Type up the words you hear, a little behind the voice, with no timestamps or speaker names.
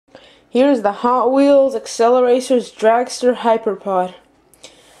Here's the Hot Wheels AcceleRacers Dragster Hyperpod.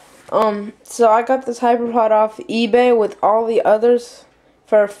 So I got this Hyperpod off eBay with all the others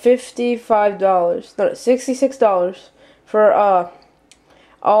for $55. No, $66 for all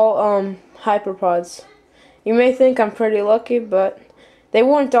Hyperpods. You may think I'm pretty lucky, but they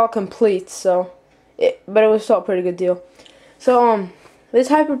weren't all complete, but it was still a pretty good deal. So this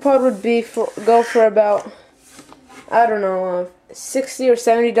Hyperpod would go for about, I don't know, $60 or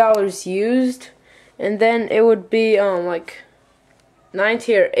 $70 used, and then it would be like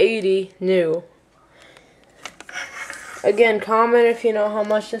 $90 or $80 new. Again, comment if you know how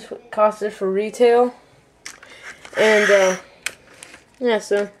much this costed for retail, and yeah,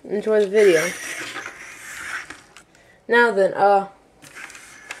 so enjoy the video. Now then,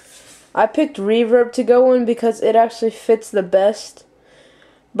 I picked reverb to go in because it actually fits the best,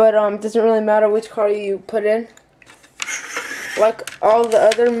 but it doesn't really matter which car you put in. Like all the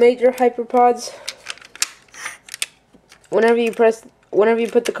other major Hyperpods, whenever you put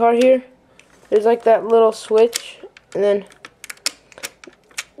the car here, there's like that little switch, and then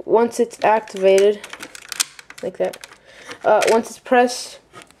once it's activated, like that, once it's pressed,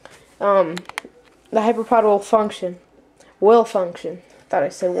 the Hyperpod will function. Thought I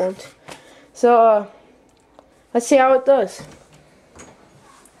said won't. So let's see how it does.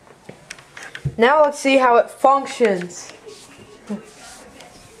 Now let's see how it functions.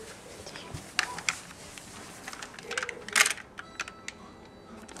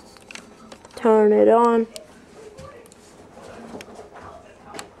 Turn it on.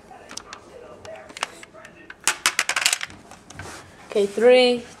 Okay,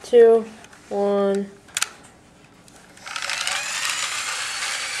 3, 2, 1.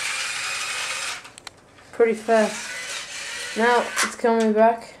 Pretty fast. Now it's coming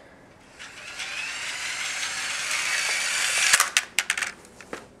back.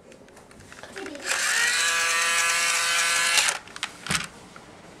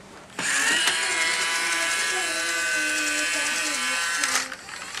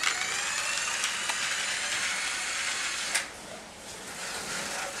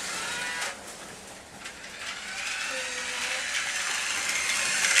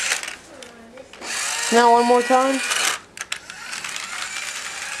 Now one more time.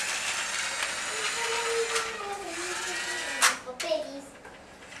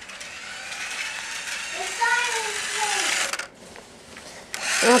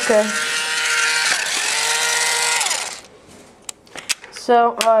 Okay.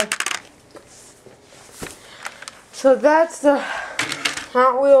 So that's the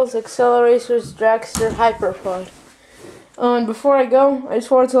Hot Wheels AcceleRacers Dragster Hyperpod. And before I go, I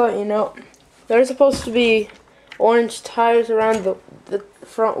just wanted to let you know, there's supposed to be orange tires around the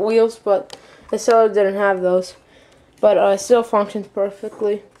front wheels, but the seller didn't have those. But it still functions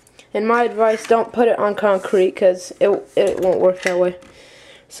perfectly. And my advice, don't put it on concrete, because it won't work that way.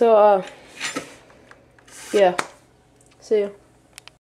 So, yeah. See you.